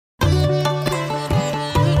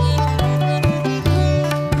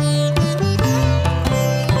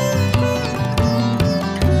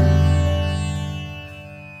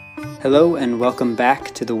Hello and welcome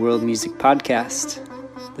back to the World Music Podcast.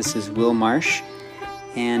 This is Will Marsh,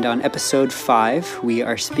 and on episode 5 we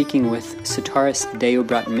are speaking with sitarist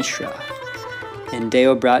Deobrat Mishra. And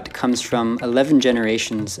Deobrat comes from 11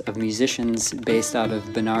 generations of musicians based out of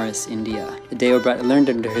Benares, India. Deobrat learned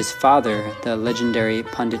under his father, the legendary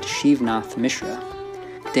Pandit Shivnath Mishra.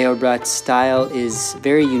 Deobrat's style is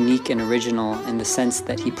very unique and original in the sense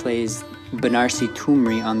that he plays Banarsi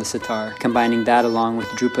Tumri on the sitar. Combining that along with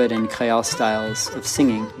Drupad and Khayal styles of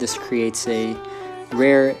singing, this creates a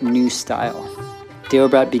rare new style.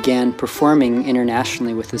 Deobrat began performing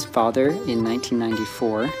internationally with his father in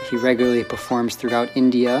 1994. He regularly performs throughout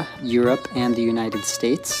India, Europe, and the United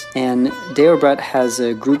States. And Deobrat has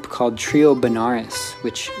a group called Trio Benares,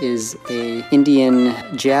 which is an Indian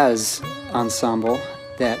jazz ensemble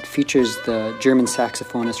that features the German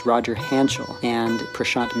saxophonist Roger Hanschel and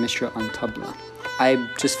Prashant Mishra on tabla. I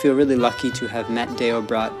just feel really lucky to have met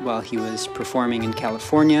Deobrat while he was performing in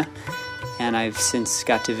California, and I've since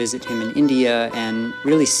got to visit him in India and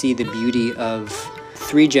really see the beauty of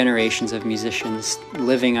 3 generations of musicians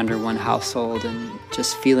living under one household and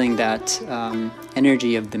just feeling that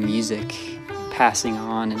energy of the music passing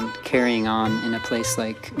on and carrying on in a place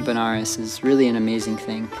like Benares is really an amazing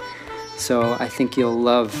thing. So I think you'll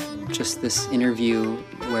love just this interview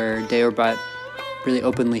where Deobrat really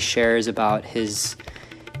openly shares about his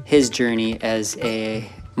journey as a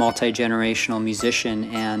multi-generational musician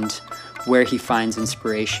and where he finds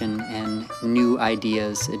inspiration and new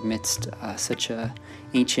ideas amidst such a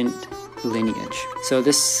ancient lineage. So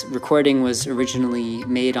this recording was originally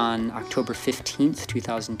made on October 15th,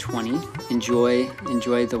 2020. Enjoy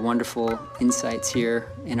the wonderful insights here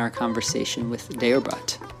in our conversation with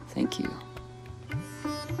Deobrat. Thank you.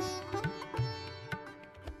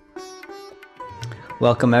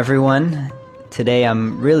 Welcome everyone. Today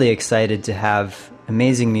I'm really excited to have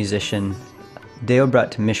amazing musician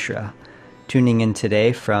Deobrat Mishra tuning in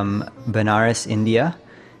today from Benares, India.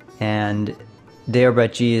 And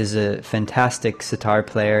Deobrat ji is a fantastic sitar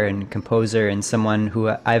player and composer and someone who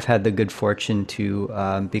I've had the good fortune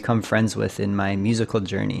to become friends with in my musical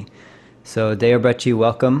journey. So Deobrat ji,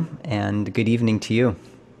 welcome and good evening to you.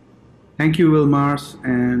 Thank you, Will Mars,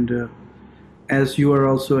 and as you are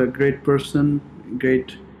also a great person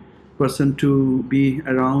to be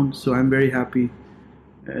around, so I'm very happy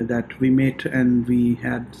that we met and we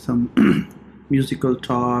had some musical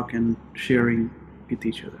talk and sharing with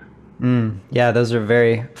each other. Yeah, those are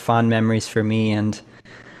very fond memories for me, and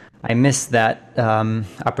I miss that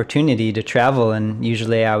opportunity to travel, and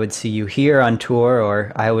usually I would see you here on tour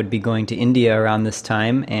or I would be going to India around this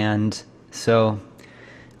time, and so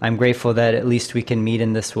I'm grateful that at least we can meet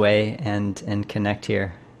in this way and connect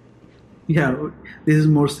here. Yeah, this is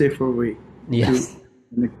more safer way to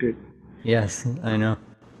connect it. Yes, I know.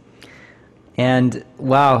 And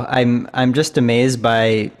wow, I'm just amazed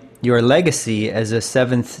by your legacy as a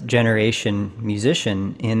 7th generation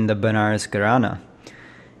musician in the Benares Gharana.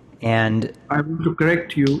 And I want to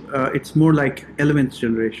correct you. It's more like 11th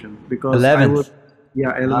generation because 11th.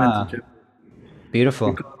 11th generation.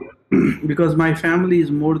 Beautiful. Because my family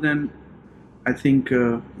is more than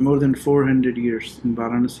 400 years in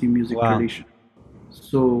Varanasi music tradition.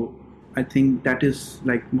 So I think that is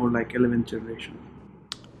more like 11th generation.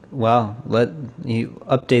 Well, let you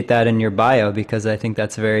update that in your bio because I think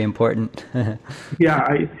that's very important.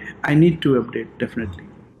 Yeah, I need to update, definitely.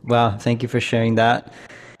 Wow, thank you for sharing that.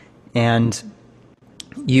 And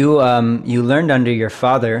you learned under your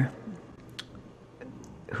father,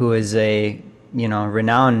 who is a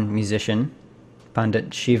renowned musician,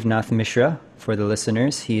 Pandit Shivnath Mishra, for the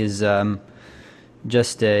listeners. He is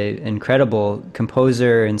just an incredible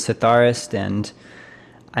composer and sitarist, and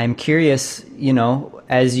I'm curious,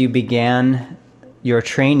 as you began your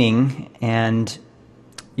training and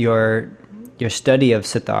your study of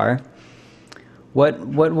sitar, what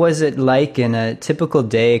was it like in a typical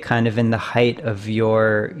day, kind of in the height of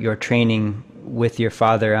your training with your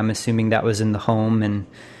father? I'm assuming that was in the home, and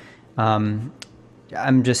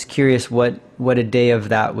I'm just curious what a day of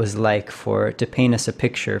that was like to paint us a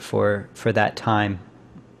picture for that time.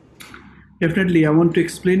 Definitely, I want to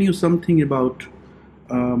explain you something about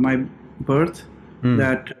my birth.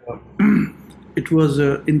 That it was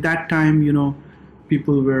in that time,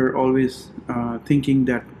 people were always thinking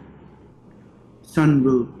that son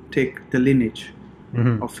will take the lineage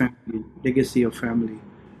of family, legacy of family.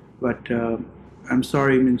 But I'm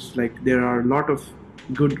sorry, there are a lot of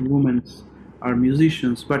good women are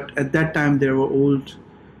musicians, but at that time there were old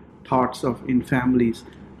thoughts in families.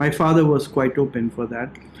 My father was quite open for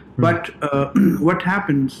that. But what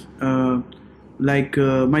happens,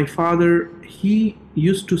 my father, he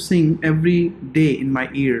used to sing every day in my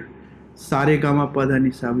ear, Sare Gama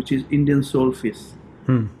Padanisa, which is Indian solfege.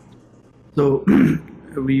 So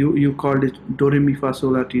you called it Do Re Mi Fa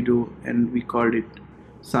Sol La Ti Do, and we called it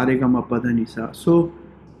Sare Gama Padanisa. So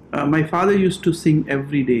my father used to sing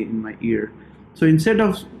every day in my ear. So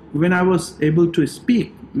when I was able to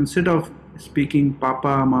speak, instead of speaking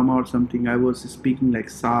Papa, Mama or something, I was speaking like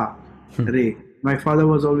Sa, Re. My father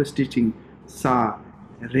was always teaching Sa,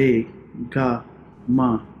 Re, Ga,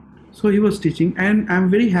 Ma. So he was teaching, and I'm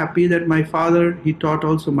very happy that my father, he taught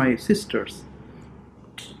also my sisters.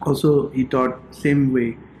 Also, he taught same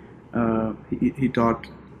way. He taught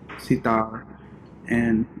sitar,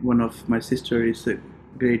 and one of my sister is a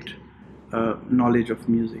great knowledge of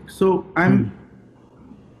music. So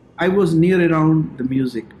I was near around the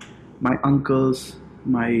music. My uncles,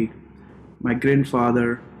 my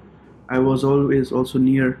grandfather. I was always also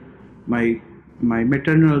near my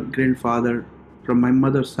maternal grandfather from my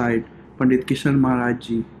mother's side, Pandit Kishan Maharaj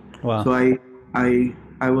Ji. Wow. So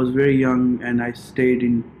I was very young, and I stayed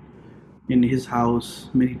in his house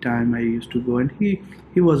many times. I used to go, and he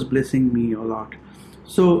was blessing me a lot.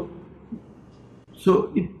 So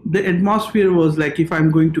the atmosphere was like, if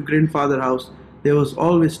I'm going to grandfather house, there was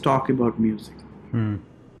always talk about music.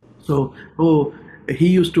 So he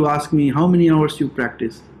used to ask me, how many hours you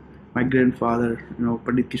practice? My grandfather,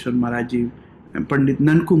 Pandit Kishan Maharaj Ji and Pandit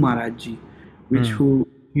Nanku Maharaj Ji,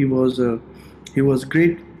 he was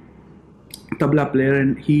great tabla player,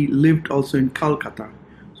 and he lived also in Calcutta.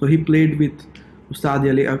 So he played with Ustad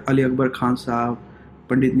Ali Akbar Khan Sahab,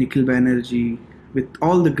 Pandit Nikhil Banerjee, with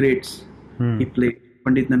all the greats. He played.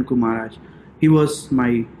 Pandit Nanku Maharaj. He was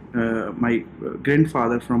my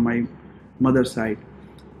grandfather from my mother's side,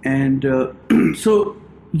 and so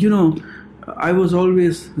I was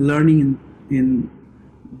always learning in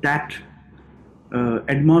that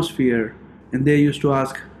atmosphere. And they used to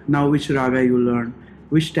ask, now which raga you learn,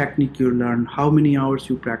 which technique you learn, how many hours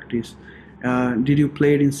you practice, did you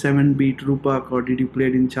play it in 7-beat rupak, or did you play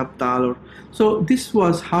it in chaptal? So this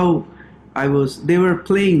was how they were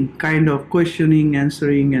playing, kind of questioning,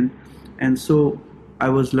 answering, and so I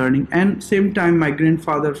was learning. And same time, my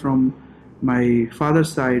grandfather from my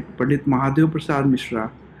father's side, Pandit Deobrat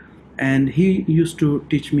Mishra, and he used to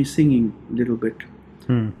teach me singing a little bit.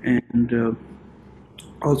 And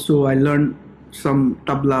also I learned some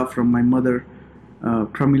tabla from my mother,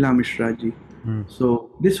 Pramila Mishra ji.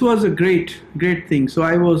 So this was a great thing. So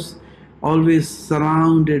I was always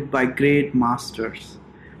surrounded by great masters,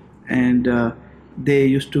 and they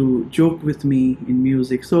used to joke with me in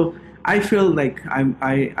music. So I felt like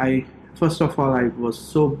I first of all, I was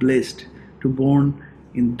so blessed to born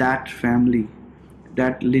in that family,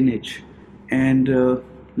 that lineage. And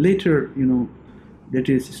later, that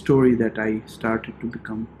is a story that I started to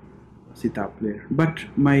become a sitar player. But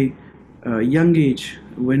my young age,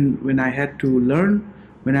 when I had to learn,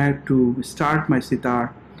 when I had to start my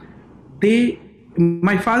sitar,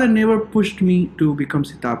 my father never pushed me to become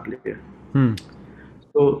sitar player.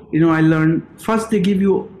 So I learned first. They give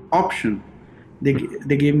you option. They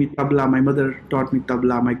gave me tabla. My mother taught me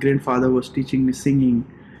tabla. My grandfather was teaching me singing,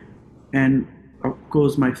 and of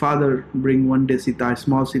course my father bring one day sitar,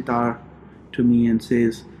 small sitar, to me and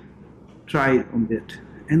says, try on that.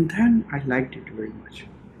 And then I liked it very much,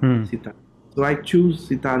 sitar. So I choose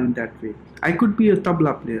sitar in that way. I could be a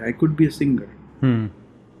tabla player, I could be a singer,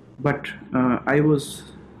 but I was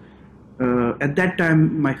at that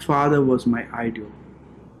time my father was my idol.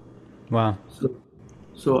 Wow.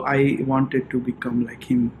 So I wanted to become like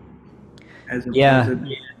him as a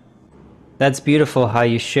That's beautiful how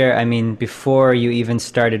you share. I mean, before you even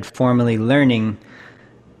started formally learning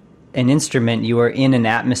an instrument, you were in an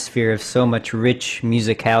atmosphere of so much rich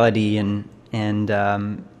musicality and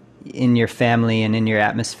in your family and in your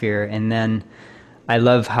atmosphere. And then I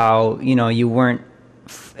love how, you weren't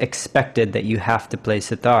expected that you have to play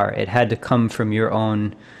sitar. It had to come from your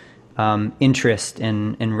own interest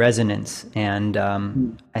and resonance. And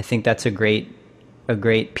I think that's a great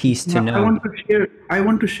piece to know. I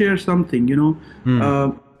want to share something,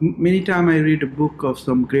 many times I read a book of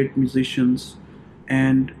some great musicians,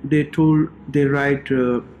 and they write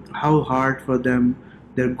how hard for them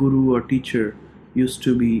their guru or teacher used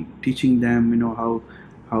to be teaching them,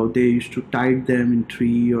 how they used to tie them in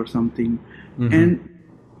tree or something. And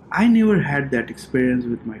I never had that experience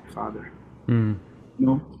with my father.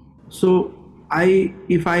 So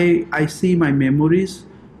if I see my memories,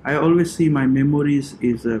 I always see my memories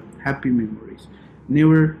is happy memories.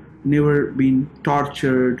 Never been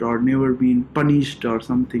tortured or never been punished or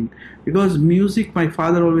something. Because music, my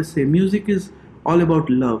father always say, music is all about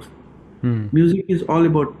love. Music is all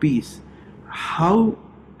about peace. how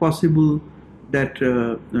possible that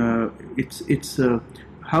it's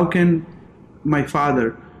how can my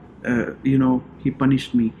father he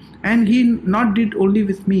punished me, and he not did only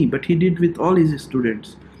with me, but he did with all his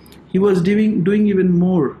students. He was doing even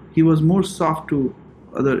more. He was more soft to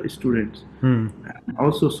other students,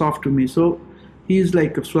 also soft to me. So he is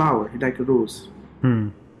like a flower, like a rose.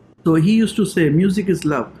 So he used to say, music is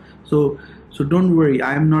love. So don't worry,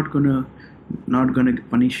 I am not gonna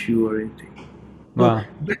punish you or anything. Wow. So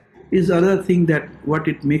that is other thing that what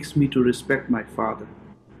it makes me to respect my father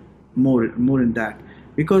more in that,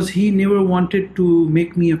 because he never wanted to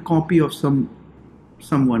make me a copy of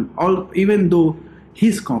someone, even though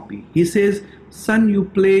his copy. He says, son, you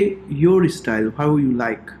play your style how you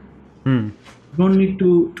like. Don't need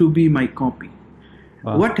to be my copy.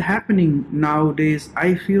 Wow. What happening nowadays,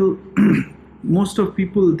 I feel most of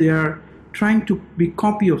people, they are trying to be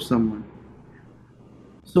copy of someone.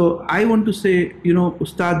 So I want to say,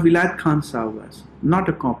 Ustad Vilayat Khan Sahab was not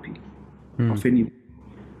a copy of anyone.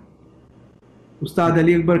 Ustad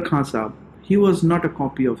Ali Akbar Khan Sahab, he was not a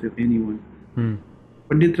copy of anyone.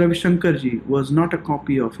 Pandit Ravi Shankar ji was not a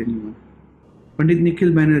copy of anyone. Pandit Nikhil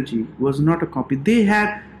Banerjee was not a copy. They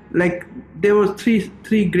had, there were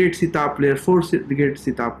three great sitar players, four great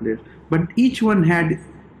sitar players, but each one had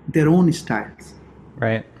their own styles.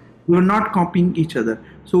 Right. We were not copying each other.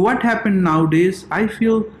 So what happened nowadays, I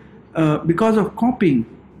feel because of copying,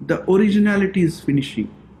 the originality is finishing.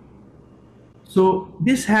 So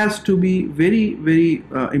this has to be very, very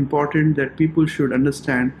important, that people should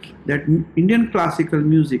understand that Indian classical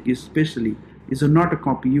music especially is not a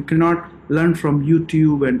copy. You cannot learn from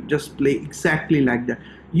YouTube and just play exactly like that.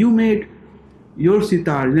 You made your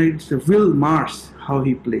sitar, it's Will Marsh, how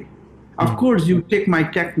he play. Of course, you take my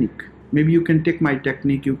technique. Maybe you can take my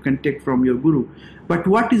technique, you can take from your guru. But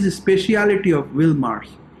what is the speciality of Will Marsh?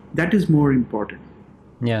 That is more important.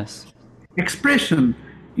 Yes. Expression.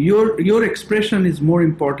 Your expression is more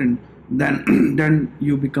important than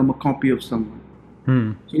you become a copy of someone.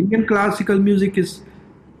 So Indian classical music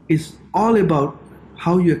is all about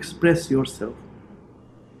how you express yourself.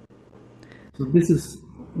 So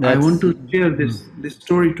I want to share this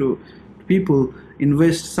story to people.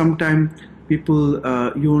 Invest sometime. People,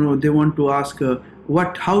 they want to ask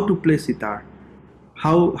how to play sitar,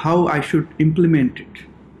 how I should implement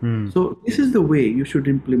it. So this is the way you should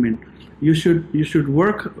implement. You should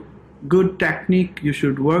work good technique. You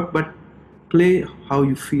should work, but play how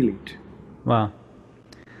you feel it. Wow.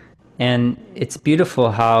 And it's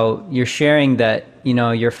beautiful how you're sharing that,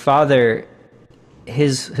 your father,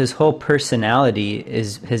 his whole personality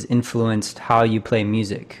has influenced how you play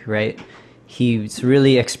music, right? He's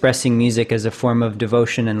really expressing music as a form of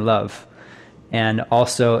devotion and love, and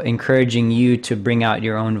also encouraging you to bring out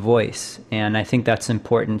your own voice. And I think that's an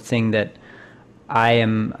important thing that I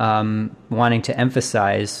am wanting to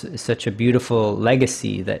emphasize, such a beautiful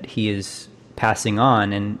legacy that he is passing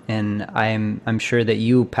on, and I'm sure that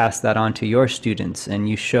you pass that on to your students, and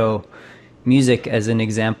you show music as an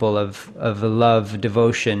example of a love,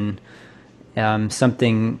 devotion,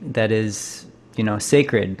 something that is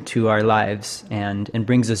sacred to our lives and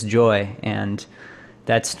brings us joy, and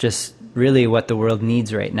that's just really what the world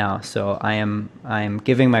needs right now. So I am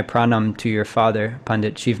giving my pranam to your father,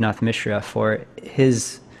 Pandit Shivnath Mishra, for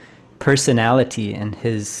his personality and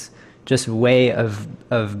his just way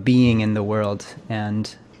of being in the world,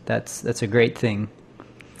 and that's a great thing.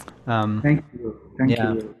 Thank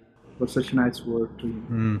you for such a nice word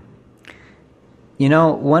to you.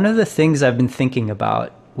 One of the things I've been thinking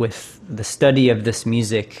about with the study of this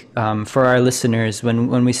music, for our listeners,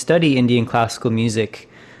 when we study Indian classical music,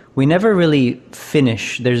 we never really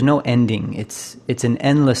finish. There's no ending. It's an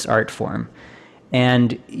endless art form.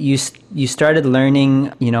 And you started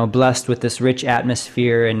learning, blessed with this rich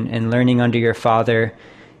atmosphere and learning under your father.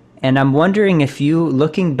 And I'm wondering if you,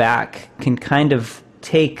 looking back, can kind of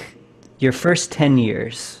take your first 10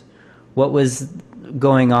 years. What was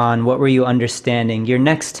going on? What were you understanding? Your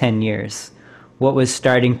next 10 years, what was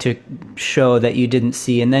starting to show that you didn't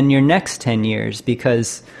see? And then your next 10 years,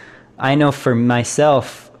 because I know for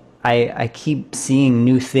myself, I keep seeing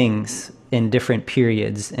new things in different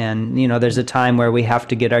periods. And, there's a time where we have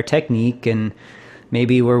to get our technique, and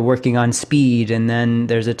maybe we're working on speed. And then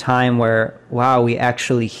there's a time where, wow, we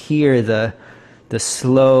actually hear the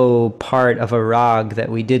slow part of a rag that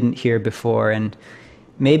we didn't hear before. And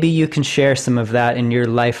maybe you can share some of that in your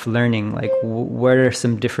life learning. Like, what are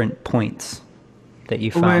some different points that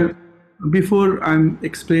you found? Well, before I'm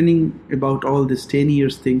explaining about all these 10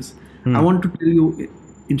 years things, I want to tell you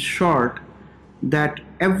in short that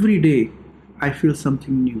every day I feel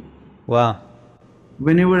something new. Wow.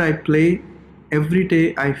 Whenever I play, every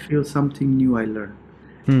day I feel something new I learn.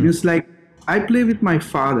 Means like I play with my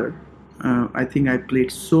father. I think I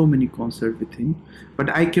played so many concerts with him, but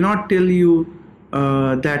I cannot tell you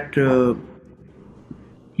that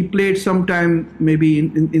he played sometime maybe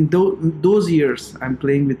in those years I'm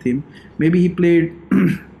playing with him. Maybe he played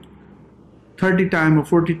 30 time or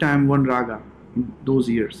 40 time one raga in those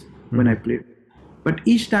years when I played. But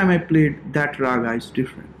each time I played, that raga is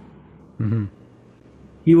different.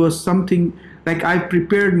 He was something like I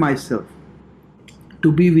prepared myself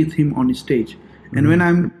to be with him on stage. And when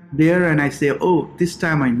I'm there and I say, oh, this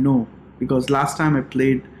time I know, because last time I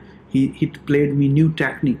played, he played me new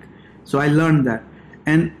technique. So I learned that.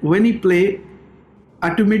 And when he played,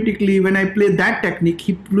 automatically when I play that technique,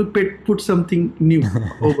 he put something new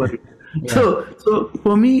over it. Yeah. So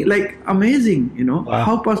for me, like amazing, wow.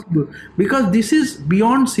 How possible? Because this is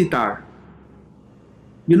beyond sitar.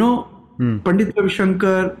 Pandit Ravi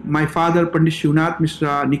Shankar, my father, Pandit Deobrat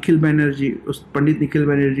Mishra, Pandit Nikhil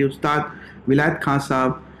Banerjee, Ustad Vilayat Khan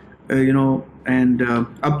Sahab, and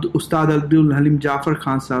Ustad Abdul Halim Jafar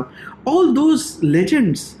Khan Sahab, all those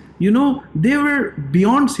legends, they were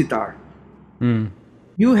beyond sitar.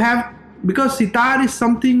 You have, because sitar is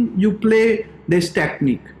something you play, there's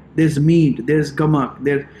technique, there's mead, there's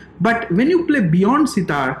gamak, but when you play beyond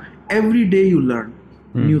sitar, every day you learn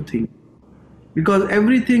new thing. Because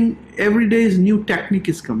every day is new technique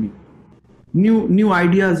is coming, new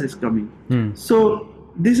ideas is coming. So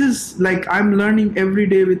this is like I'm learning every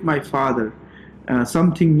day with my father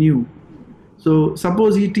something new. So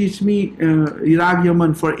suppose he teach me Rag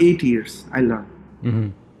Yaman for 8 years, I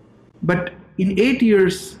learn. But in 8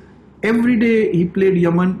 years, every day he played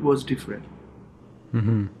Yaman was different.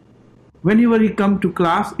 Whenever he come to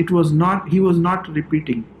class, he was not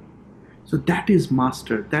repeating. So that is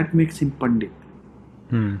master. That makes him Pandit.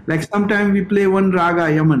 Like sometimes we play one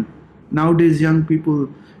raga Yaman. Nowadays young people,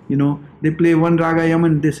 they play one raga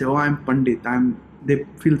Yaman, they say, oh, I'm Pandit. They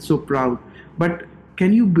feel so proud. But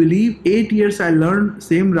can you believe 8 years I learned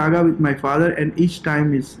same raga with my father and each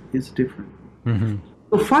time is different.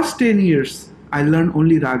 So first 10 years I learned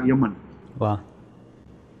only rag Yaman. Wow.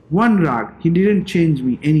 One rag. He didn't change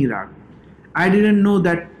me any rag. I didn't know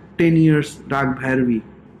that 10 years rag Bhairavi.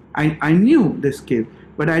 I knew the scale,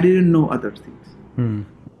 but I didn't know other things.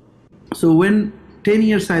 So when 10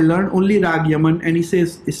 years I learned only rag Yaman, and he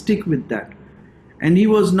says stick with that. And he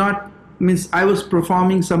was not, I was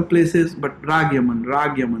performing some places, but rag Yaman,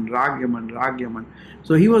 rag Yaman, rag Yaman, rag Yaman.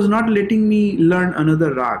 So he was not letting me learn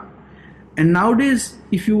another rag. And nowadays,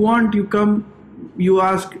 if you want, you come, you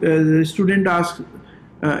ask, the student asks,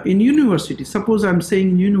 in universities, suppose I'm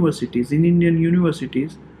saying universities, in Indian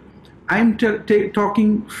universities, I'm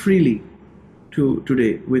talking freely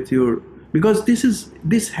today with your, because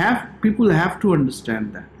people have to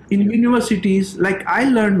understand that. In universities, like I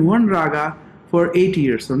learned one raga for 8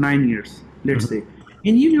 years or 9 years, let's say.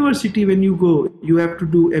 In university, when you go, you have to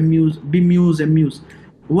do MUs, BMUs, MUs.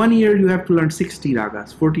 1 year you have to learn 60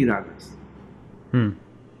 ragas, 40 ragas.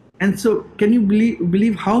 And so, can you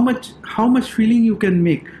believe how much feeling you can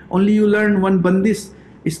make? Only you learn one bandis,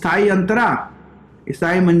 isthai antara,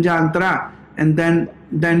 isthai manja antara, and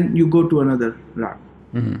then you go to another rag.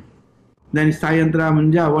 Then isthai antara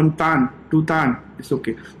manja, one tan, two tan, it's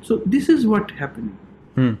okay. So this is what happening.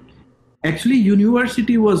 Actually,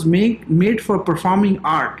 university was made for performing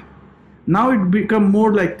art. Now it become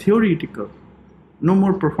more like theoretical. No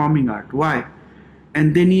more performing art. Why?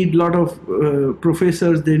 And they need a lot of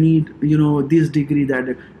professors, they need, this degree,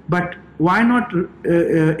 that. But why not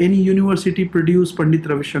any university produce Pandit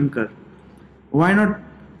Ravi Shankar? Why not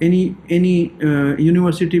any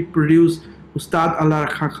university produce Ustad Allah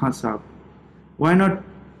Rakha Khan Sahab? Why not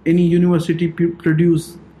any university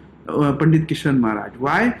produce Pandit Kishan Maharaj?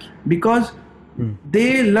 Why? Because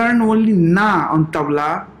they learn only na on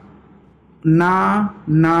tabla, na,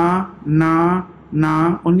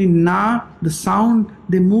 only na, the sound,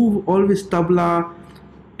 they move always tabla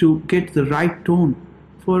to get the right tone.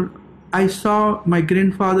 For I saw my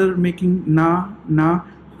grandfather making na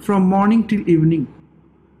from morning till evening.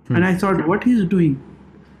 And I thought, what he's doing?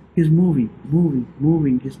 He's moving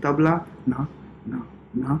his tabla, na.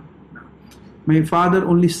 My father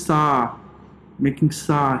only sa, making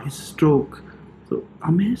sa, his stroke. So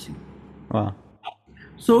amazing. Wow.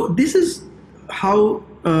 So this is how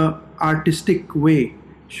artistic way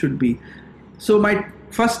should be. So my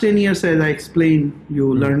first 10 years, as I explained,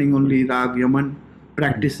 you learning only rag Yaman,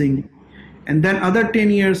 practicing, and then other 10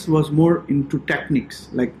 years was more into techniques.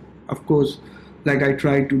 Like, of course, like I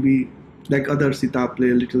tried to be like other sitar, play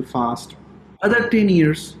a little fast. Other 10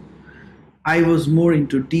 years, I was more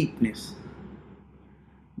into deepness.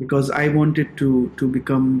 because I wanted to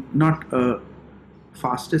become not a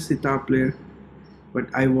fastest sitar player, but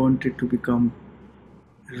I wanted to become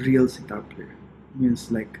a real sitar player.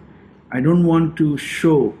 Means like I don't want to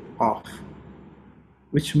show off,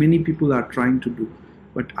 which many people are trying to do,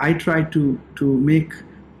 but I try to make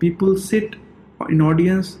people sit in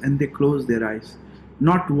audience and they close their eyes,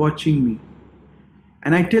 not watching me.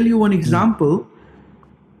 And I tell you one example.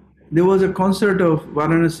 There was a concert of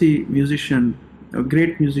Varanasi musician, a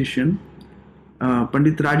great musician,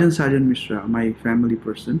 Pandit Rajan Sajan Mishra, my family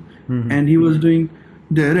person, and he was doing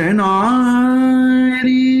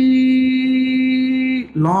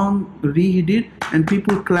long re he did, and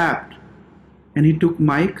people clapped, and he took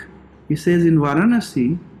mic. He says in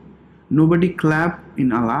Varanasi, nobody clap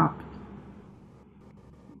in alap.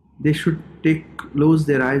 They should close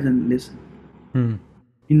their eyes and listen.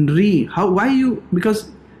 In re, why you?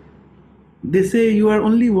 Because they say you are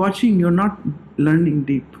only watching, you're not learning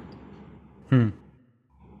deep.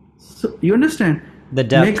 So you understand? The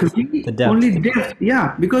depth. Make the depth. Only depth,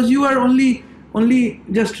 yeah. Because you are only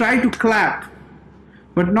just try to clap,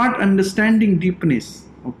 but not understanding deepness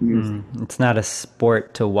of music. It's not a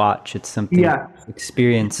sport to watch. It's something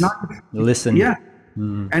experience, listen. Yeah.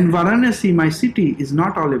 And Varanasi, my city, is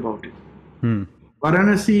not all about it.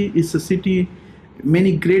 Varanasi is a city,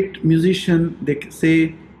 many great musicians, they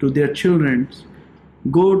say to their children,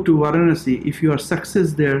 go to Varanasi. If you are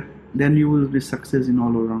success there, then you will be success in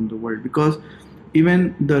all around the world. Because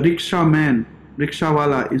even the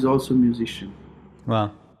rickshawala is also musician.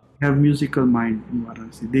 Wow. Have musical mind in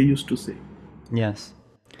Varanasi, they used to say. Yes.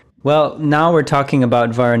 Well, now we're talking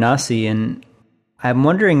about Varanasi, and I'm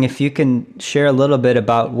wondering if you can share a little bit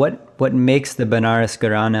about what makes the Banaras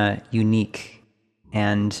Gharana unique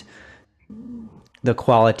and the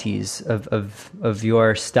qualities of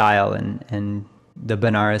your style and the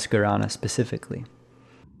Banaras Gharana specifically.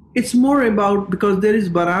 It's more about, because there is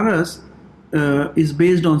Banaras is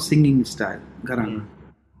based on singing style, Gharana.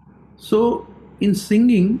 So in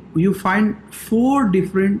singing, you find 4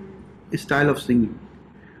 different style of singing,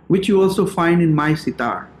 which you also find in my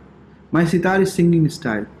sitar. My sitar is singing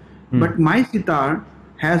style, but my sitar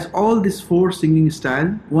has all these 4 singing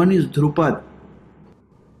style. One is Dhrupad,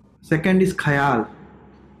 second is Khayal,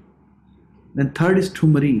 then third is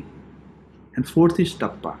Thumri, and fourth is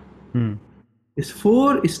Tappa. These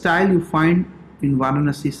 4 style you find in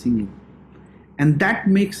Varanasi singing, and that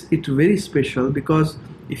makes it very special. Because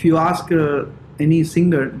if you ask any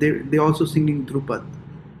singer, they also singing Dhrupad,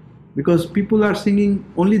 because people are singing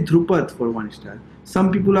only Dhrupad for one style.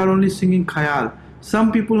 Some people are only singing Khayal,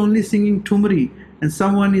 some people only singing Thumri, and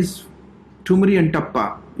someone is Thumri and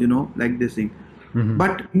Tappa, like they sing.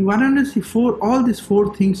 But in Varanasi, all these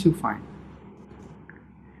 4 things you find,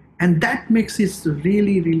 and that makes it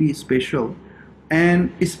really, really special.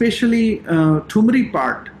 And especially Thumri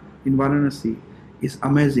part in Varanasi is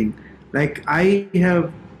amazing. Like I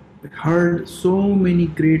have heard so many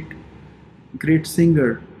great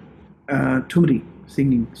singer Thumri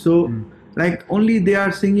singing. So like only they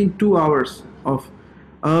are singing 2 hours of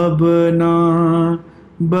Abna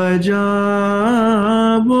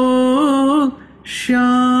Bajabo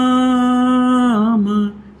Sham.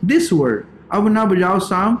 This word, Abna Bajao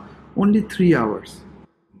Sham, only 3 hours.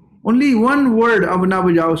 Only one word, Abna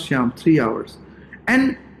Bajao Sham, 3 hours.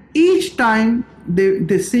 And each time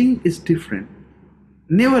they sing is different,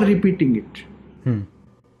 never repeating it.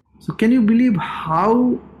 So can you believe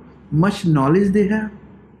how much knowledge they have?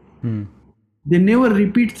 They never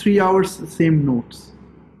repeat 3 hours the same notes.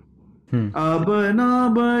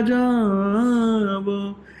 Abna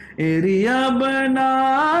Bajabo Area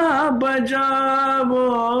Bana Bajabo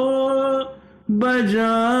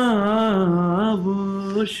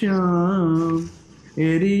Bajabo Sham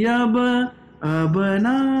Area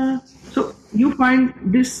Abana. So you find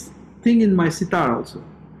this thing in my sitar also.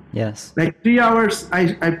 Yes. Like 3 hours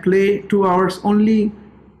I play, 2 hours only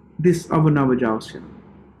this Abana Bajao Sham.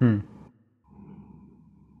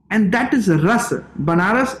 And that is a ras.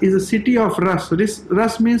 Banaras is a city of ras.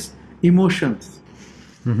 Ras means emotions.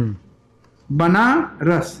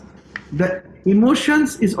 Banaras. The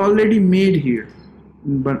emotions is already made here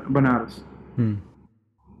in Banaras.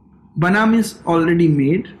 Bana means already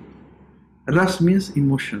made. Ras means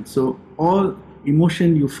emotion. So all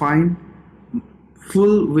emotion you find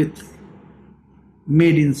full with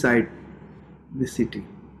made inside the city.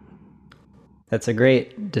 That's a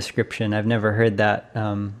great description. I've never heard that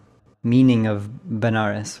meaning of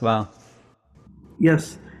Banaras. Wow.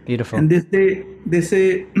 Yes. Beautiful. And they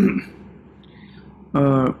say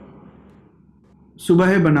Subah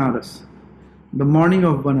Banaras, the morning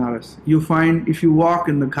of Banaras. You find if you walk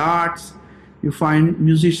in the ghats, You find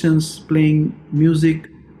musicians playing music,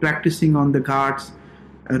 practicing on the ghats.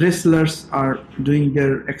 Wrestlers are doing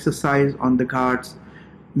their exercise on the ghats.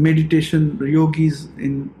 Meditation yogis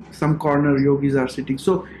in some corner, yogis are sitting.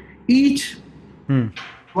 So each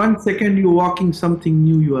 1 second you're walking, something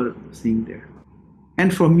new you are seeing there.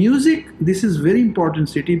 And for music, this is very important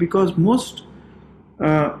city because most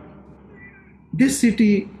this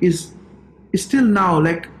city is still now,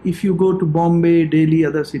 like if you go to Bombay, Delhi,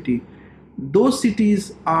 other city, those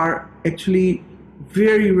cities are actually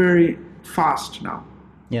very, very fast now.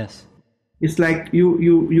 Yes. It's like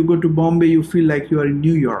you go to Bombay, you feel like you are in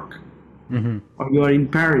New York or you are in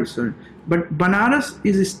Paris. But Banaras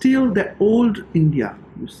is still the old India,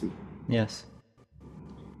 you see. Yes.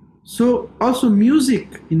 So also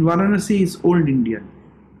music in Varanasi is old India,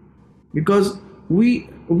 because we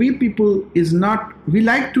people is not, we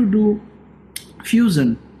like to do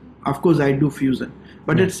fusion. Of course I do fusion,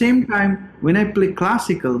 but at the same time when I play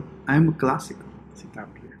classical, I'm a classical sitar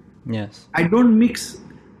player. Yes. I don't mix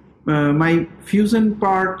my fusion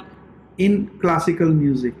part in classical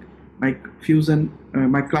music. My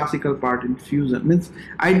classical part in fusion means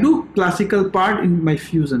I do classical part in my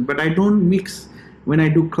fusion, but I don't mix when I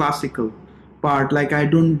do classical part. Like I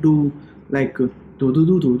don't do like it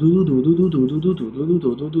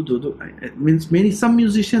means some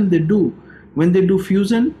musicians they do when they do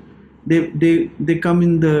fusion, they come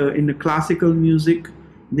in the classical music,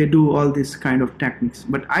 they do all this kind of techniques,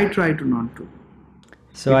 but I try to not do.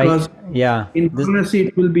 So because in this, Varanasi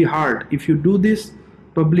it will be hard. If you do this,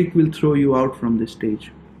 public will throw you out from the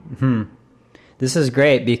stage. This is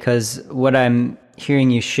great because what I'm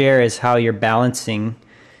hearing you share is how you're balancing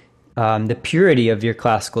the purity of your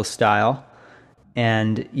classical style,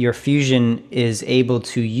 and your fusion is able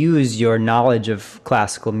to use your knowledge of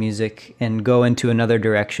classical music and go into another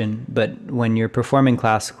direction. But when you're performing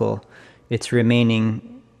classical, it's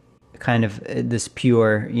remaining kind of this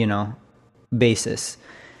pure, basis.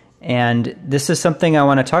 And this is something I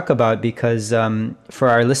want to talk about because for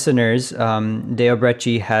our listeners,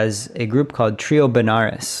 Deobratji has a group called Trio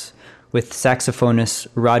Benares with saxophonist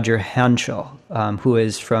Roger Hanschel, who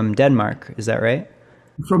is from Denmark. Is that right?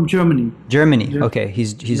 From Germany. Germany. Okay,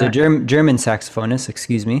 he's a German saxophonist.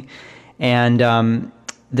 Excuse me. And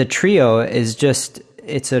the trio is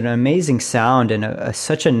it's an amazing sound and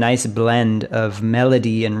such a nice blend of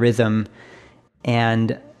melody and rhythm.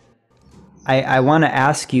 And I want to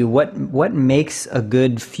ask you what makes a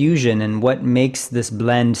good fusion and what makes this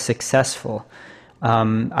blend successful.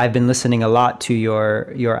 I've been listening a lot to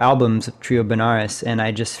your albums of Trio Benares, and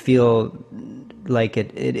I just feel like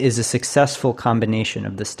it is a successful combination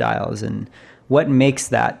of the styles. And what made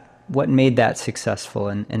that successful,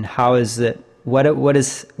 and how is it? What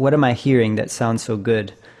am I hearing that sounds so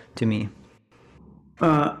good to me?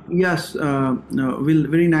 Yes, Will,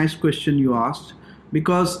 very nice question you asked,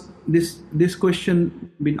 because this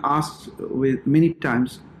question been asked with many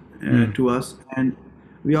times to us, and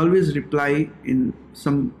we always reply in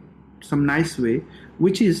some nice way,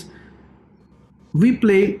 which is we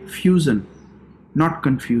play fusion, not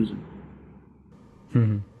confusion.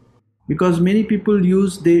 Because many people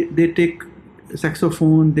they take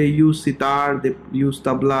saxophone, they use sitar, they use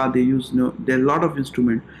tabla, they use there are a lot of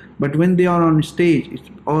instruments, but when they are on stage, it's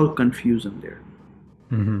all confusion there.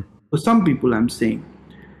 For some people, I'm saying.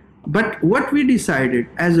 But what we decided,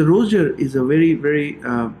 as Roger is a very, very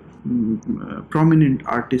prominent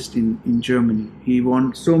artist in Germany, he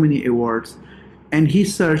won so many awards, and he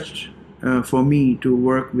searched for me to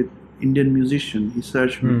work with Indian musician. He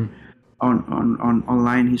searched me on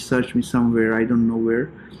online. He searched me somewhere, I don't know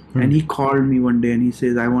where, and he called me one day and he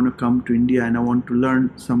says, I want to come to India and I want to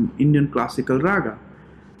learn some Indian classical raga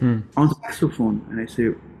on saxophone. And I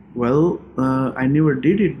say, well, I never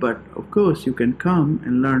did it, but of course you can come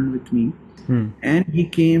and learn with me. And he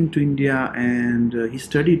came to India and he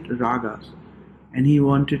studied ragas, and he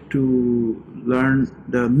wanted to learn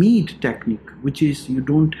the mead technique, which is you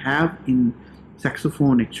don't have in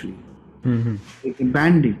saxophone actually, like a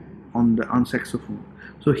banding on saxophone.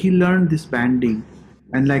 So he learned this banding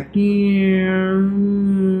and like,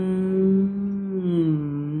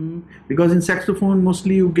 because in saxophone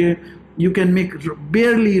mostly you can make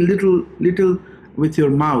barely little with your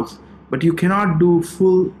mouth, but you cannot do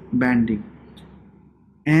full banding.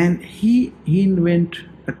 And he invent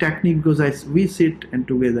a technique because we sit and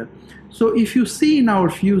together. So if you see in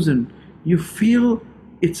our fusion, you feel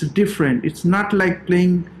it's different. It's not like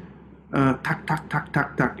playing tak tak tak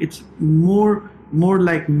tak tak. It's more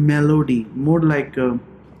like melody, more like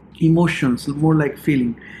emotions, more like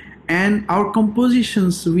feeling. And our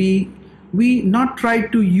compositions, we we not try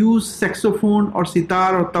to use saxophone or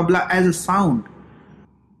sitar or tabla as a sound.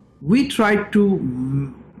 We try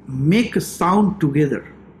to make a sound together.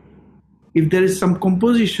 If there is some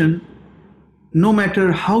composition, no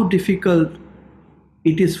matter how difficult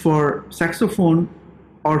it is for saxophone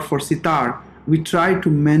or for sitar, we try to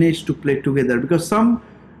manage to play together, because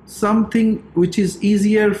something which is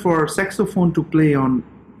easier for saxophone to play on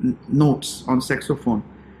notes on saxophone,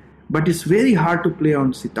 but it's very hard to play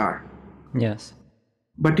on sitar. Yes.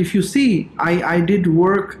 But if you see, I did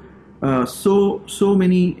work so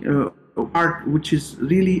many art which is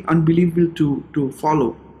really unbelievable to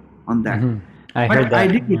follow on that. I But heard that. I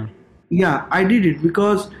did it. Yeah, I did it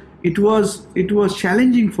because it was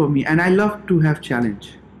challenging for me, and I love to have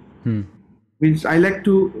challenge. Means I like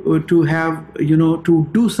to have, to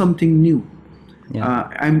do something new.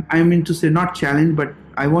 Yeah. I'm into say not challenge, but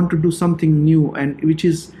I want to do something new, and which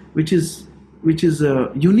is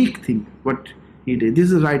a unique thing. What he did, this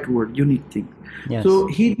is the right word, unique thing. Yes. So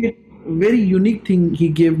he did very unique thing. He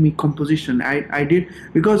gave me composition. I did,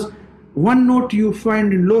 because one note you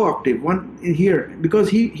find in low octave, one here, because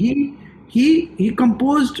he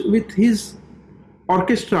composed with his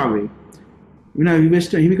orchestra way.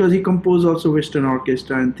 Because he composed also Western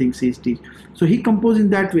orchestra and things he's teach. So he composed in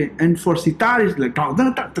that way. And for sitar, it's like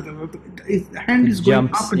his hand is going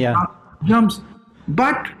Jumps, up and yeah. up, jumps.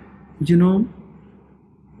 But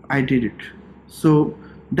I did it. So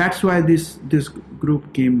that's why this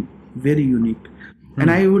group came very unique. And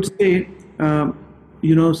I would say,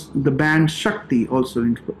 the band Shakti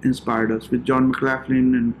also inspired us, with John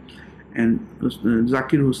McLaughlin and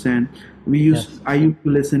Zakir Hussain. I used to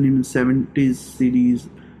listen in 70s CDs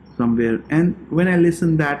somewhere, and when I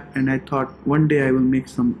listened that, and I thought one day I will make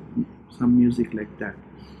some music like that.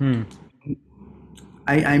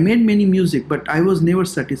 I made many music, but I was never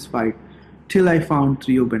satisfied till I found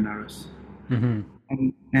Trio Benares.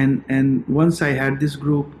 And once I had this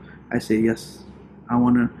group, I say yes, I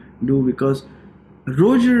want to do, because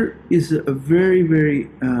Roger is a very, very,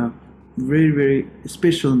 very, very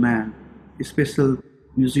special man, a special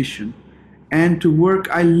musician. And to work,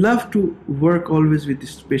 I love to work always with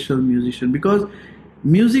this special musician, because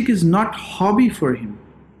music is not hobby for him.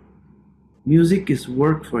 Music is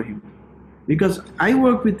work for him. Because I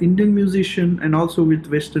work with Indian musician and also with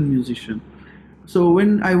Western musician. So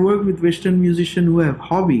when I work with Western musician who have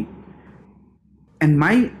hobby, and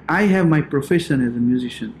I have my profession as a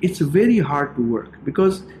musician, it's very hard to work,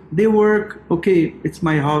 because they work, okay, it's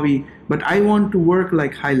my hobby, but I want to work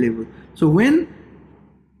like high level. So when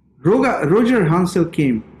Roger Hansel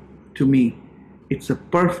came to me, it's a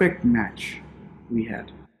perfect match we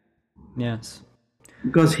had. Yes.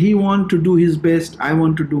 Because he want to do his best, I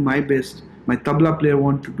want to do my best, my tabla player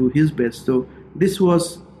want to do his best. So this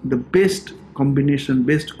was the best combination,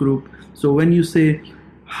 best group. So when you say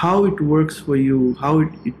how it works for you, how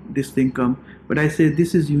this thing come, but I say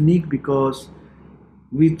this is unique because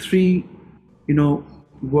we three,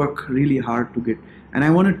 work really hard to get. And I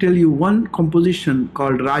want to tell you one composition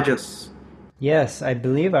called Rajas. Yes, I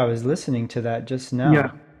believe I was listening to that just now.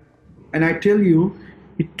 Yeah. And I tell you,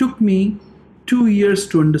 it took me 2 years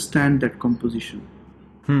to understand that composition.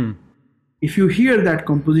 If you hear that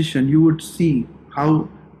composition, you would see how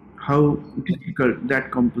difficult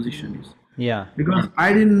that composition is. Yeah. Because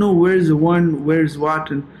I didn't know where's the one, where's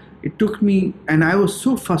what, and it took me, and I was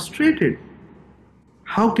so frustrated.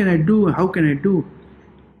 How can I do?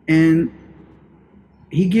 And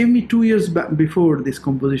he gave me 2 years before this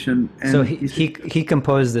composition. And so he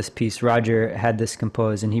composed this piece. Roger had this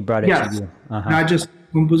composed, and he brought it to you. Raja's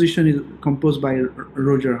composition is composed by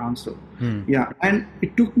Roger Hansel. Yeah, and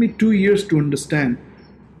it took me 2 years to understand.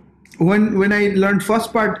 When I learned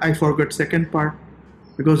first part, I forgot second part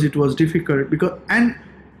because it was difficult. And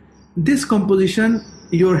this composition,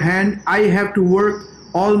 your hand, I have to work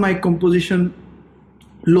all my composition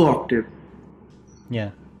low octave.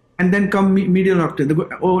 Yeah. And then come middle octave. They go,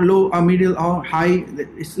 low, middle, high.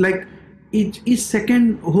 It's like each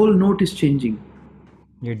second whole note is changing.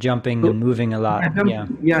 You're jumping and moving a lot.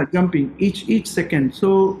 Jumping each second.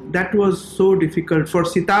 So that was so difficult for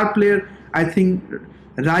sitar player. I think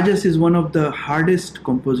Rajas is one of the hardest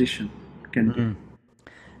composition can be.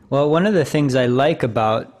 Well, one of the things I like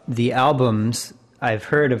about the albums I've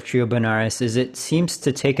heard of Trio Benares is it seems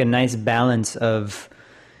to take a nice balance of,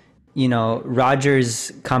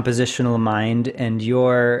 Roger's compositional mind and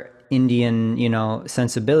your Indian,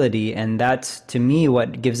 sensibility, and that's to me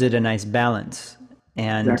what gives it a nice balance.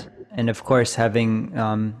 And of course, having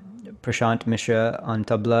Deobrat Mishra on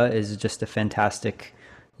tabla is just a fantastic,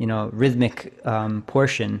 rhythmic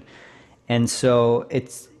portion. And so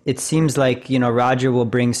it seems like, Roger will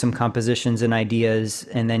bring some compositions and ideas,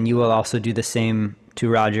 and then you will also do the same to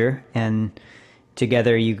Roger, and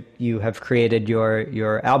together you have created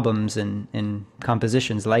your albums and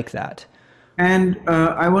compositions like that. And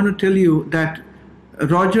I want to tell you that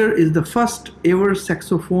Roger is the first ever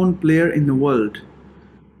saxophone player in the world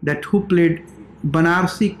that who played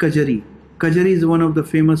Banarsi Kajari. Kajari is one of the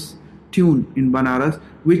famous tune in Banaras,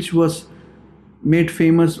 which was made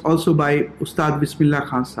famous also by Ustad Bismillah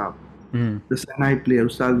Khan Sahab, the Sahnai player,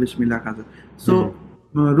 Ustad Bismillah Khan Sahab. So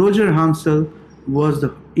Roger Hansel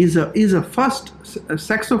is a first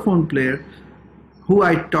saxophone player who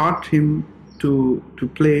I taught him to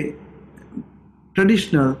play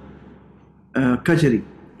traditional Kajari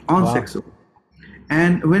on saxophone.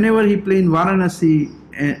 And whenever he played in Varanasi,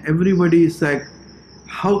 everybody is like,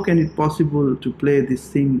 how can it possible to play this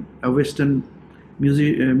thing? A Western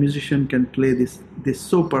musician can play this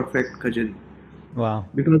so perfect Kajari. Wow!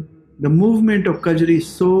 Because the movement of Kajari is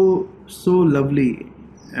so lovely,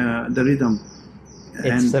 the rhythm.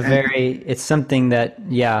 It's something that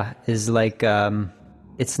is like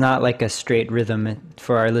it's not like a straight rhythm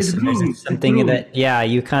for our listeners. It's something that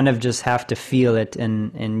you kind of just have to feel it,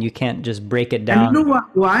 and you can't just break it down. And you know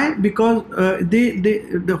why? Because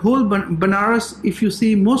the whole Banaras, if you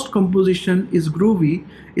see, most composition is groovy.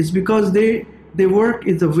 It's because they work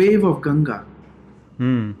is the wave of Ganga.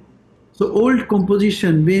 So old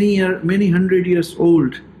composition, many hundred years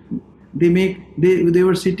old, they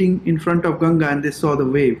were sitting in front of Ganga and they saw the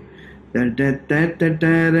wave. Like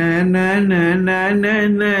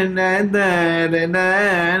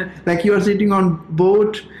you are sitting on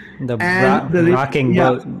boat, the rocking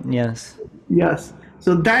boat. Yes.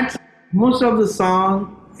 So that's most of the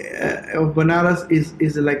song of Banaras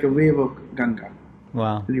is like a wave of Ganga.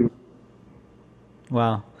 Wow.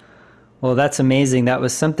 Well, that's amazing. That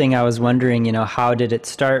was something I was wondering, how did it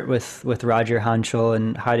start with Roger Hanschel,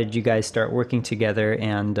 and how did you guys start working together?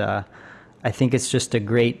 And I think it's just a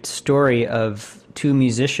great story of two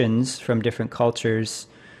musicians from different cultures,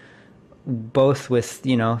 both with,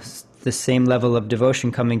 the same level of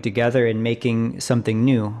devotion coming together and making something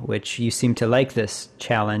new, which you seem to like this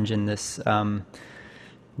challenge and this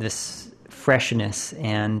freshness.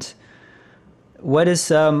 And what is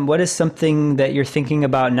something that you're thinking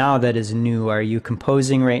about now that is new? Are you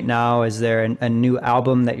composing right now? Is there a new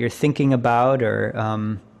album that you're thinking about, or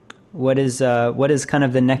what is kind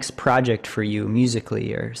of the next project for you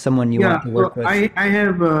musically, or someone you want to work with? I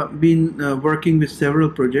have been working with several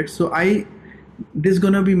projects. So this is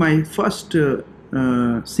gonna be my first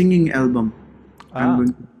singing album.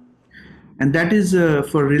 And that is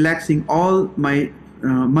for relaxing. All my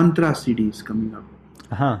mantra CDs coming up.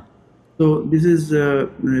 So this is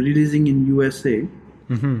releasing in USA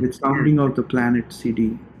with Sounding of the Planet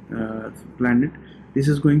CD. Planet. This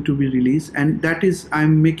is going to be released, and that is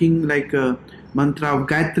I'm making like a mantra of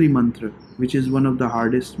Gayatri mantra, which is one of the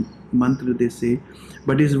hardest mantra they say,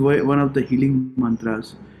 but is one of the healing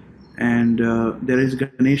mantras. And there is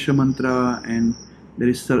Ganesha mantra, and there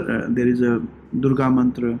is a Durga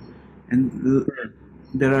mantra, and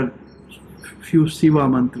there are few Shiva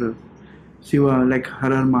mantra, Shiva like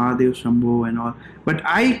Har Har Mahadev Shambho and all. But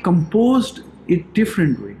I composed it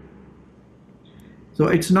different way. So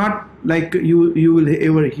it's not like you will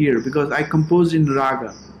ever hear, because I composed in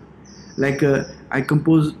raga. Like I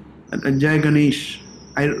composed Jai Ganesh.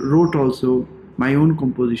 I wrote also my own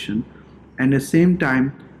composition, and at the same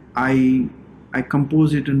time I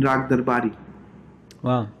composed it in Rag Darbari.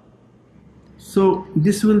 Wow. So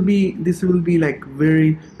this will be like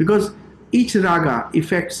very, because each raga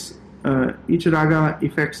affects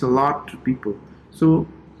a lot to people. So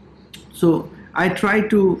I try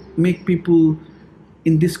to make people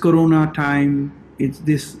in this Corona time. It's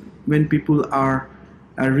this when people are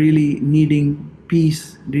really needing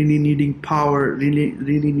peace, really needing power, really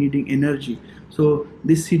needing energy. So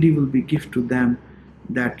this CD will be gift to them,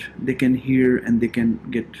 that they can hear and they can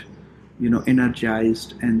get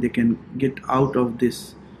energized, and they can get out of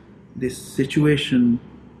this situation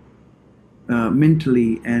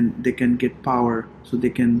mentally, and they can get power, so they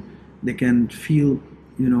can feel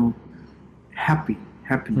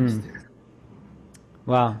happiness there.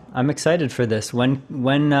 Wow, I'm excited for this. When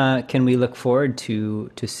can we look forward to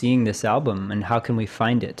seeing this album, and how can we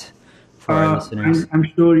find it for our listeners? I'm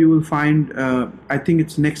sure you will find. I think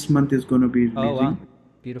it's next month is going to be releasing. Oh wow,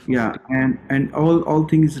 beautiful. Yeah, and all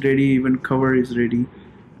things ready, even cover is ready,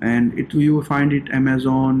 and you will find it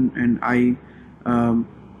Amazon and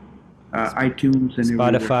iTunes and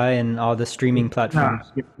Spotify everywhere. And all the streaming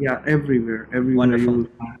platforms. Yeah, everywhere Wonderful. you will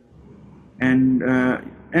find. And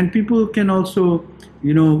and people can also,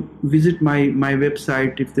 visit my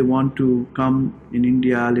website if they want to come in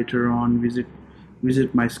India later on,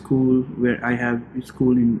 visit my school where I have a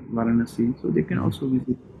school in Varanasi, so they can also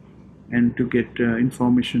visit and to get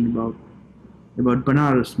information about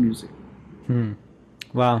Banaras music.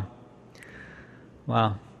 Wow.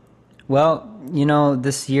 Wow. Well,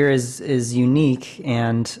 this year is unique,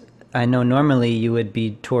 and I know normally you would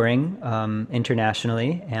be touring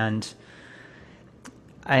internationally, and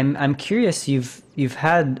I'm curious. You've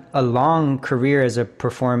had a long career as a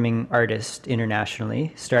performing artist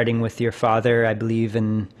internationally, starting with your father, I believe,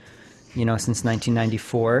 since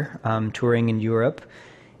 1994, touring in Europe,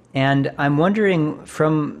 and I'm wondering,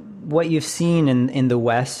 from what you've seen in the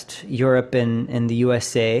West, Europe, and the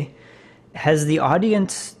USA, has the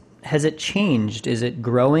audience, has it changed? Is it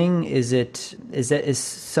growing? Is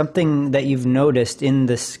something that you've noticed in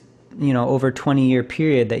this, over 20-year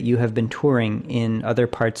period that you have been touring in other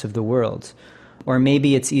parts of the world? Or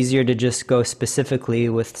maybe it's easier to just go specifically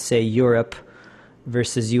with, say, Europe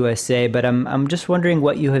versus USA, but I'm just wondering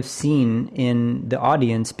what you have seen in the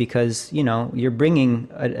audience, because, you're bringing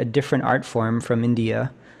a different art form from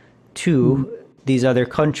India to these other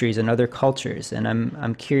countries and other cultures, and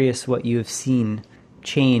I'm curious what you have seen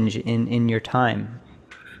change in your time.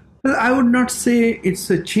 Well, I would not say it's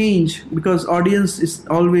a change, because audience is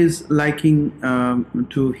always liking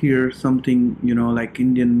to hear something, like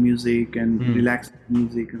Indian music and relaxed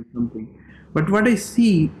music and something. But what I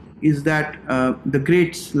see is that the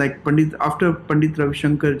greats like after Pandit Ravi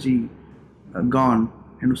Shankar ji gone,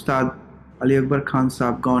 and Ustad Ali Akbar Khan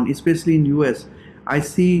Saab gone, especially in US, I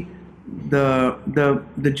see the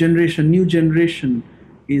new generation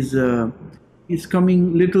is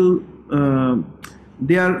coming little.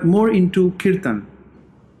 They are more into kirtan.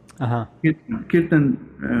 Kirtan,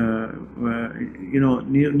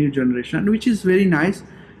 new generation, which is very nice.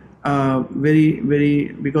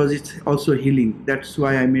 Very, because it's also healing. That's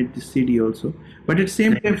why I made this CD also. But at the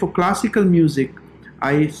same time, for classical music,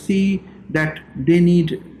 I see that they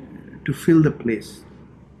need to fill the place.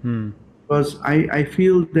 Because I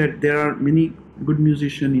feel that there are many good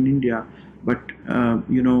musicians in India, but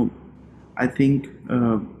I think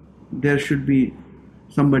there should be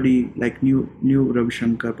somebody like new Ravi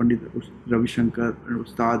Shankar, Pandit Ravi Shankar,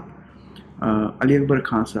 Ustad Ali Akbar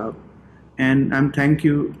Khan Saab. And I'm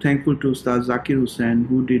thankful to Ustad Zakir Hussain,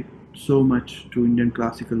 who did so much to Indian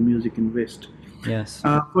classical music in West. Yes.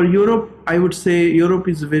 For Europe, I would say Europe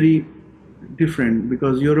is very different,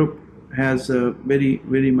 because Europe has a very,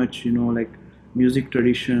 very much, like music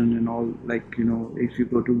tradition and all, like, if you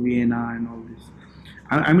go to Vienna and all this.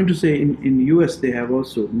 I mean to say in US they have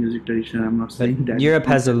also music tradition. I'm not saying that. Europe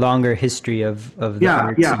has a longer history of the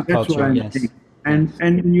arts and that's culture. what I'm saying. And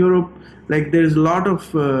in Europe, like, there's a lot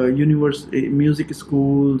of music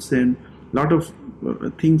schools and a lot of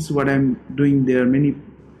things what I'm doing there. Many,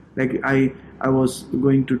 like I was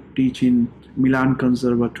going to teach in Milan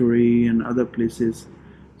Conservatory and other places.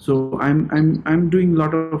 So I'm doing a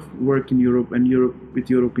lot of work in Europe with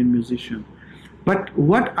European musicians. But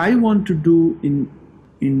what I want to do in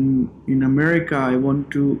America,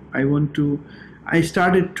 I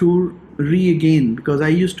started to again, because I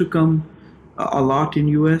used to come a lot in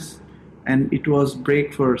US, and it was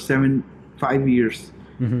break for 5 years,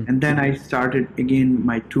 and then I started again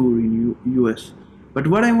my tour in US. But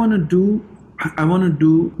what I want to do,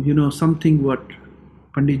 something what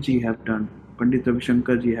Pandit ji have done, Pandit Ravi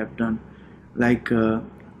Shankar ji have done, like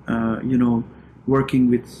working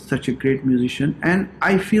with such a great musician. And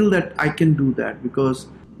I feel that I can do that, because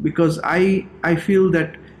I feel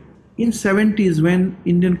that in 70s, when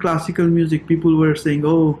Indian classical music, people were saying,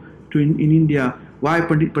 in India, why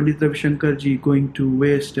Pandit Ravi Shankar ji going to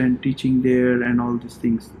West and teaching there and all these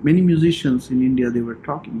things. Many musicians in India, they were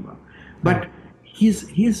talking about. But his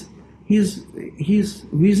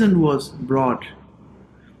vision was broad.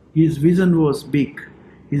 His vision was big.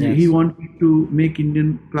 He wanted to make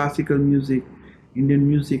Indian classical music, Indian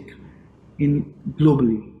music in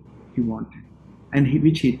globally. He wanted, and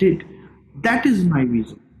which he did. That is my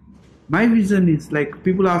vision. My vision is like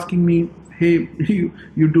people asking me, hey,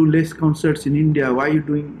 you do less concerts in India, why are you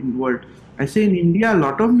doing in world? I say in India, a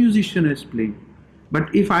lot of musicians is playing.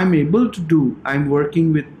 But if I'm able to do, I'm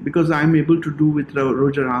working with, because I'm able to do with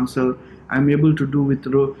Roger Hansel, I'm able to do with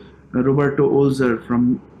Roberto Olzer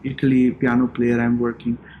from Italy, piano player. I'm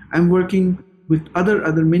working with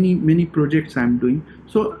other many projects I'm doing.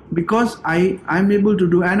 So because I'm able to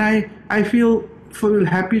do, and I feel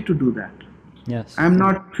happy to do that. Yes. I'm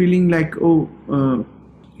not feeling like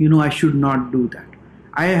I should not do that.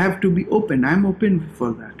 I have to be open. I'm open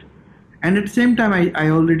for that. And at the same time, I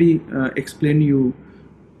already explained you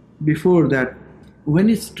before that, when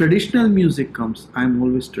it's traditional music comes, I'm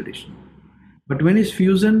always traditional. But when it's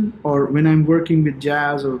fusion or when I'm working with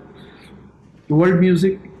jazz or world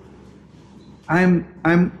music, I'm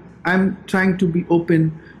I'm I'm trying to be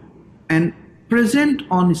open and present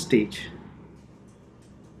on stage.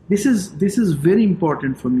 This is very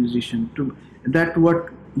important for musician to that what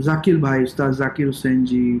Zakir Bhai, Ustad Zakir Hussain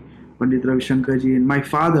ji, Pandit Ravi Shankar ji, and my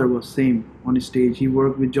father was same on stage. He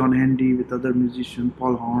worked with John Handy, with other musicians,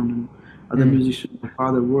 Paul Horn, and other musicians. My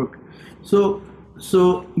father worked. So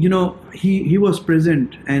he was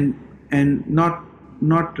present and not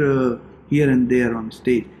here and there on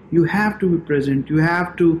stage. You have to be present. You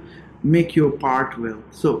have to make your part well.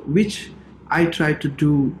 So which I try to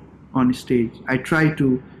do on stage. I try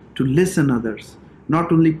to listen others,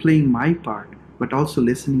 not only playing my part, but also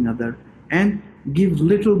listening other and give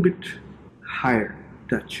little bit higher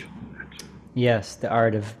touch on that. Yes, the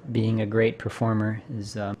art of being a great performer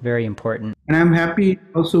is very important. And I'm happy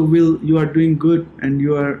also, Will, you are doing good, and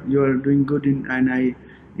you are doing good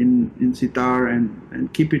in sitar,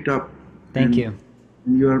 and keep it up. Thank and, you.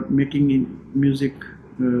 And you are making music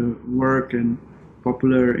work and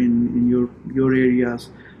popular in your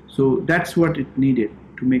areas. So that's what it needed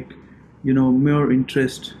to make more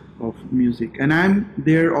interest of music. And I'm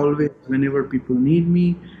there always whenever people need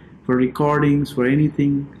me for recordings, for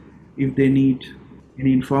anything. If they need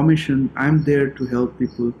any information, I'm there to help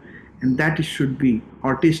people. And that it should be.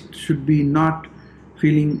 Artists should be not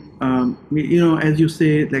feeling, as you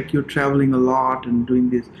say, like you're traveling a lot and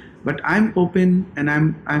doing this. But I'm open, and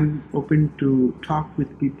I'm open to talk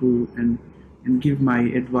with people and give my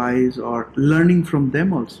advice or learning from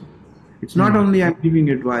them also. It's not only I'm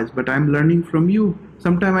giving advice, but I'm learning from you.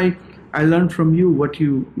 Sometimes I learn from you what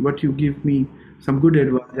you give me some good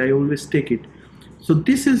advice. I always take it. So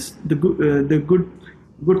this is the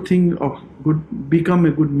good thing of become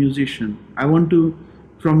a good musician. I want to,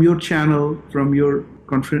 from your channel, from your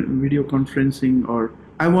video conferencing, or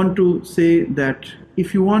I want to say that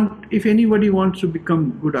if anybody wants to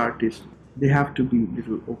become good artist, they have to be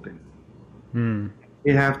little open.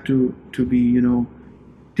 They have to be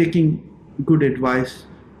taking good advice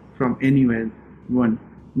from anyone,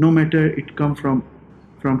 no matter it come from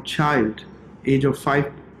child, age of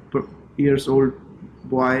 5 years old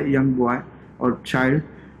boy, young boy or child,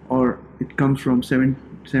 or it comes from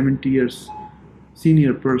 70 years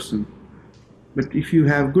senior person. But if you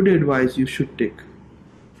have good advice, you should take.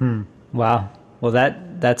 Wow. Well,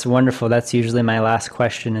 that's wonderful. That's usually my last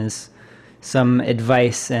question, is some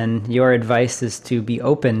advice, and your advice is to be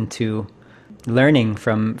open to learning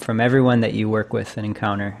from everyone that you work with and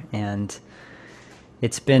encounter. And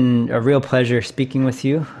it's been a real pleasure speaking with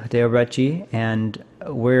you, Deobratji, and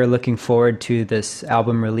we're looking forward to this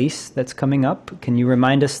album release that's coming up. Can you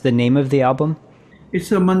remind us the name of the album?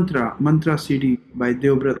 It's a mantra CD by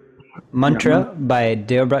Deobrat. Mantra by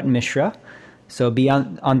Deobrat Mishra. So be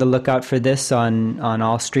on the lookout for this on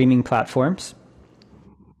all streaming platforms.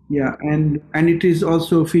 Yeah, and it is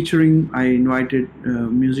also featuring, I invited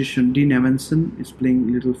musician Dean Evanson is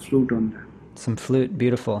playing little flute on that. Some flute,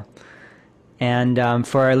 beautiful. And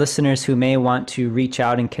for our listeners who may want to reach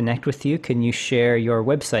out and connect with you, can you share your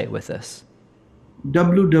website with us?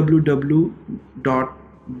 www.deobrat,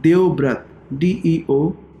 DEOBRAT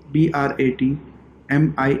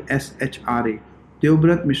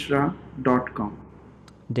deobratmishra.com.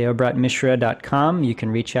 Deobratmishra.com. You can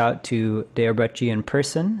reach out to Deobratji in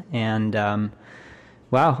person. And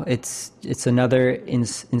wow, it's another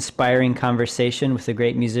inspiring conversation with a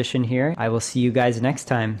great musician here. I will see you guys next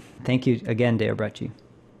time. Thank you again, Deobratji.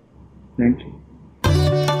 Thank you.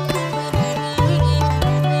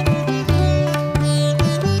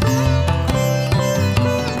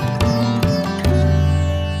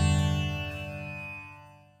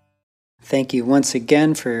 Thank you once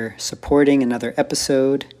again for supporting another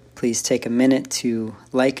episode. Please take a minute to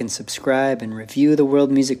like and subscribe and review the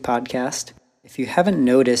World Music Podcast. If you haven't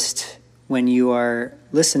noticed, when you are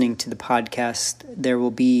listening to the podcast, there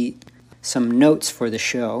will be some notes for the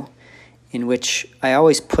show in which I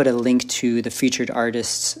always put a link to the featured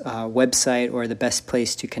artist's website or the best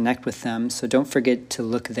place to connect with them. So don't forget to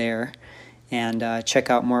look there and check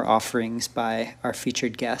out more offerings by our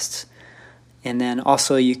featured guests. And then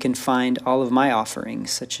also you can find all of my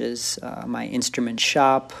offerings, such as my instrument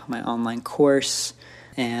shop, my online course,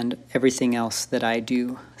 and everything else that I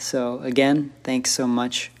do. So again, thanks so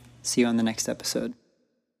much. See you on the next episode.